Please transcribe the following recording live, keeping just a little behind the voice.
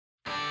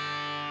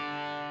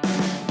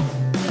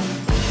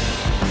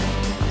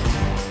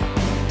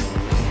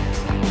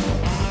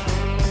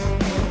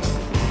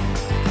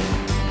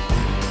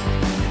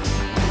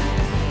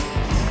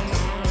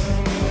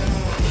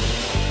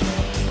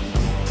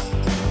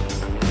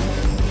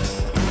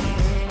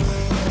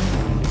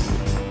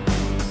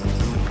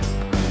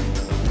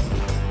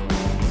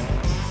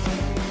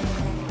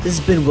This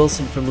is Ben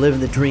Wilson from Living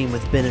the Dream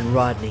with Ben and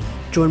Rodney.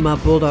 Join my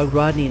bulldog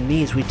Rodney and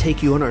me as we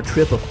take you on our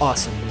trip of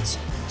awesomeness.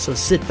 So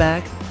sit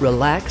back,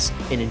 relax,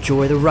 and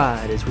enjoy the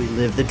ride as we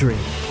live the dream.